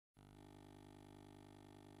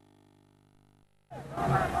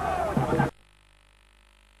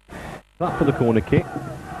Up for the corner kick.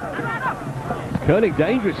 Curling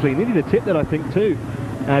dangerously, needed a tip there I think too.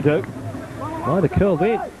 Addo might have curled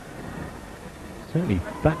in. Certainly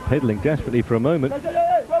backpedaling desperately for a moment.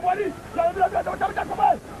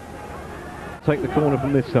 Take the corner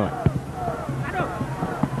from this side.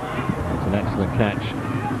 It's an excellent catch.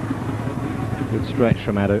 Good stretch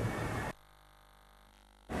from Addo.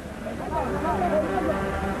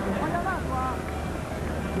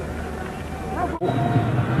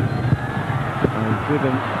 And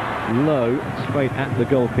driven low, straight at the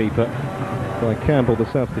goalkeeper by Campbell, the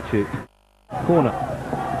substitute. Corner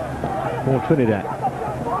for Trinidad.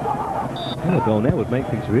 And a goal now would make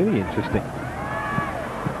things really interesting.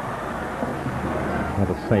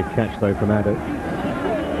 Another safe catch though from Addo.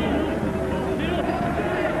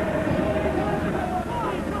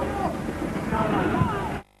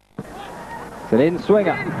 It's an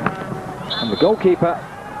in-swinger. And the goalkeeper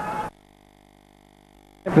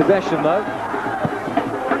in possession though.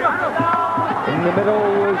 In the middle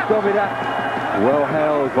was Dovida. Well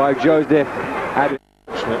held by Joseph Addo.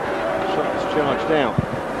 Shots charged out.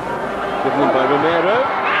 Given in by Romero.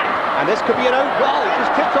 And this could be an own goal.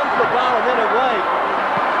 Just tipped onto the bar and then away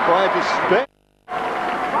by a despair.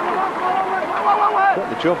 Got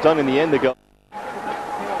the job done in the end. The goal.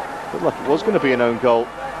 Looked like it was going to be an own goal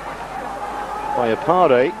by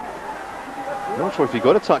Apare. Not sure if he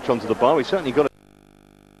got a touch onto the bar. He certainly got a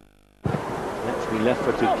naturally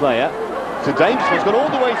left-footed player. It's a dangerous one. He's gone all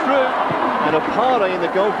the way through, and Apare in the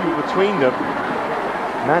goalkeeper between them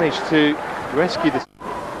managed to rescue this.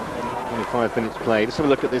 25 minutes played. Let's have a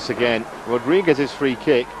look at this again. Rodriguez's free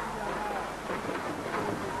kick.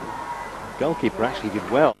 Goalkeeper actually did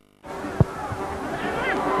well.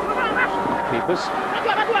 Keepers.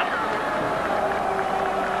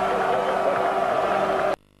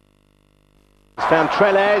 He's found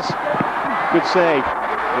Trelez. Good save.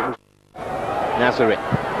 It was Nazareth.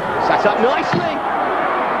 Sat up nicely.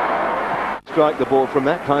 Strike the ball from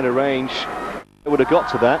that kind of range. It would have got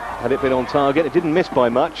to that had it been on target. It didn't miss by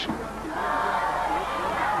much.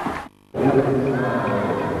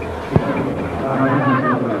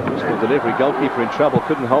 Good delivery, goalkeeper in trouble,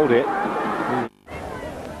 couldn't hold it.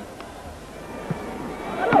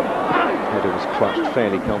 Header was clutched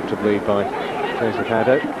fairly comfortably by Joseph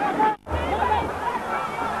Addo.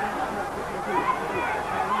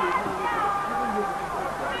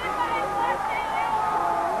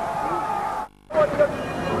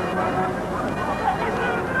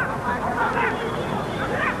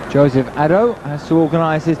 Joseph Addo has to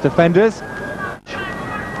organise his defenders.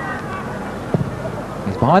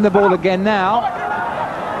 He's behind the ball again now.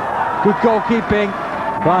 Good goalkeeping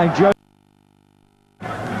by Joseph.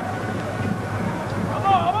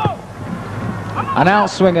 An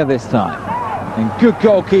outswinger this time. And good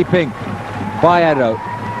goalkeeping by Addo.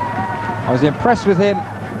 I was impressed with him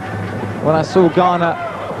when I saw Ghana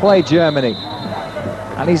play Germany.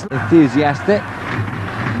 And he's enthusiastic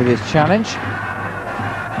with his challenge.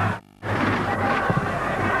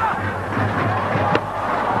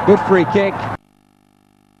 Good free kick.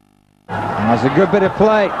 That's a good bit of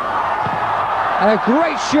play. And a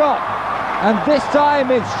great shot. And this time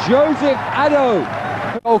it's Joseph Addo.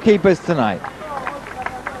 Goalkeepers tonight.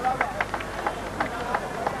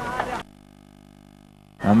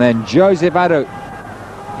 And then Joseph Addo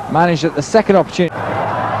managed at the second opportunity.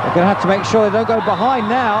 They're going to have to make sure they don't go behind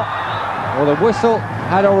now, or the whistle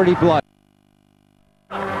had already blown.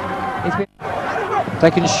 He's been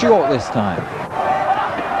taken short this time.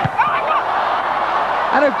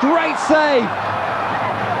 And a great save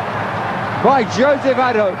by Joseph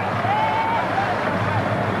Addo.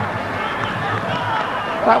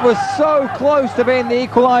 That was so close to being the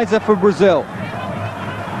equaliser for Brazil.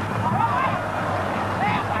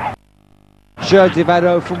 Joseph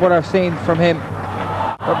Addo, from what I've seen from him.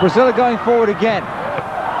 But Brazil are going forward again.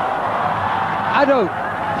 Addo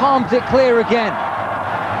palms it clear again.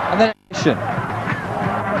 And then action.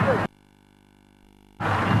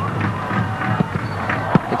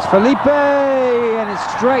 It's Felipe, and it's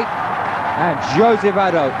straight. And Joseph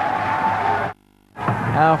Addo.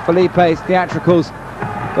 Now Felipe's theatricals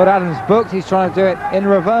got Adams booked. He's trying to do it in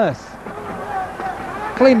reverse.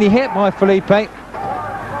 Cleanly hit by Felipe,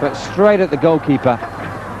 but straight at the goalkeeper.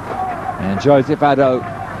 And Joseph Addo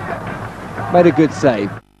made a good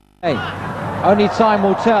save. Hey, only time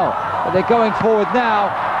will tell, but they're going forward now,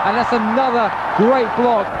 and that's another great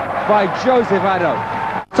block by Joseph Addo.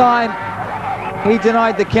 Time he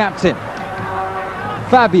denied the captain.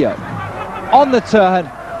 Fabio on the turn,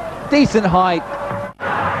 decent height.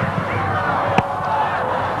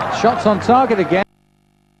 Shots on target again.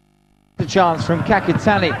 To chance from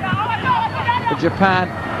Kakitani for Japan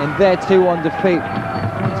in their 2-1 defeat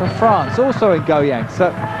to France, also in Goyang.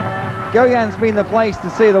 So Goyang's been the place to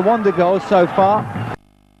see the wonder goals so far.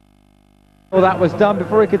 Well, that was done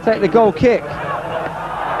before he could take the goal kick.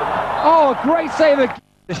 Oh, a great save against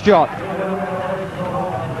the shot.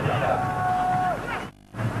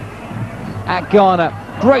 At Ghana,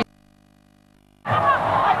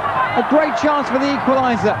 a great chance for the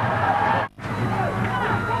equaliser.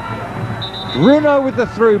 Bruno with the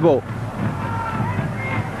through ball.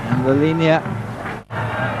 And the linia.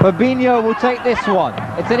 Fabinho will take this one.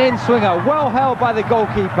 It's an in-swinger, well held by the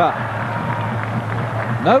goalkeeper.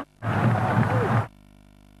 Nope.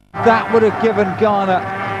 That would have given Ghana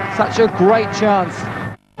such a great chance.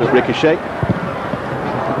 Ricochet.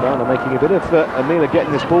 Ghana making a bit of a meal of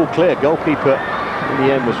getting this ball clear. Goalkeeper in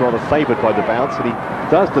the end was rather favoured by the bounce, and he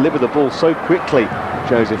does deliver the ball so quickly,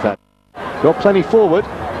 Joseph Addo. Got plenty forward.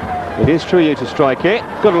 It is Trujillo to strike it.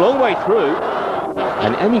 Got a long way through.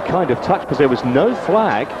 And any kind of touch, because there was no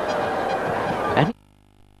flag. And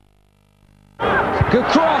good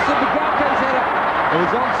cross at Bigalke's header. It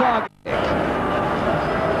was on target.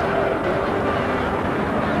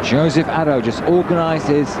 Joseph Addo just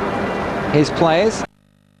organises his players.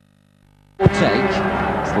 Take.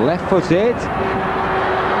 It's left-footed.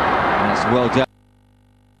 And it's well done.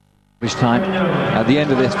 Which time at the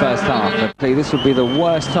end of this first half, but this would be the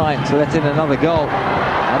worst time to let in another goal.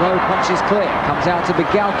 Addo punches clear, comes out to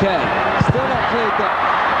Bigalke, still not cleared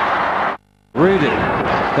there. Rudy,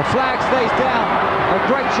 the flag stays down. A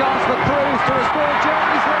great chance for Cruz to restore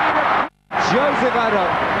Germany's lead. Joseph Addo.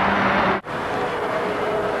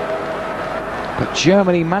 But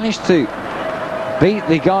Germany managed to beat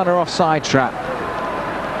the Ghana offside trap.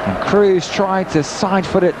 And Cruz tried to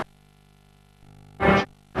side-foot it.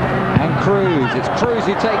 Cruz, it's Cruz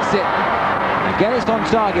who takes it. Again, it's on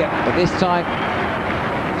target, but this time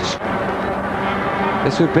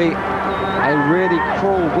this would be a really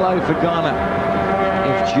cruel blow for Ghana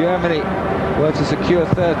if Germany were to secure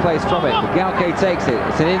third place from it. Bigalke takes it,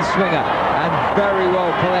 it's an in-swinger and very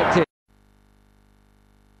well collected.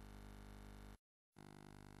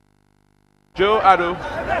 Joe Addo.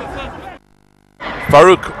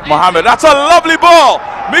 Farouk Mohammed, that's a lovely ball!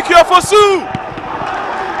 Mikio Fosu!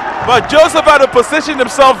 But Joseph Addo positioned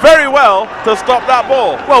himself very well to stop that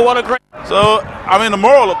ball. Well, what a great... So, I mean, the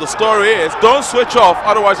moral of the story is don't switch off,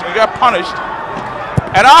 otherwise you can get punished.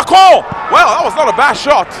 And Ako! Well, that was not a bad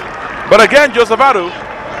shot. But again, Joseph Addo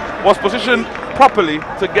was positioned properly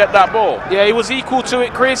to get that ball. Yeah, he was equal to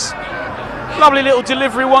it, Chris. Lovely little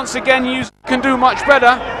delivery once again. You can do much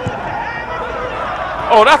better.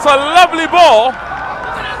 Oh, that's a lovely ball.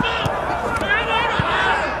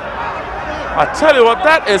 I tell you what,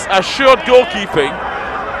 that is assured goalkeeping.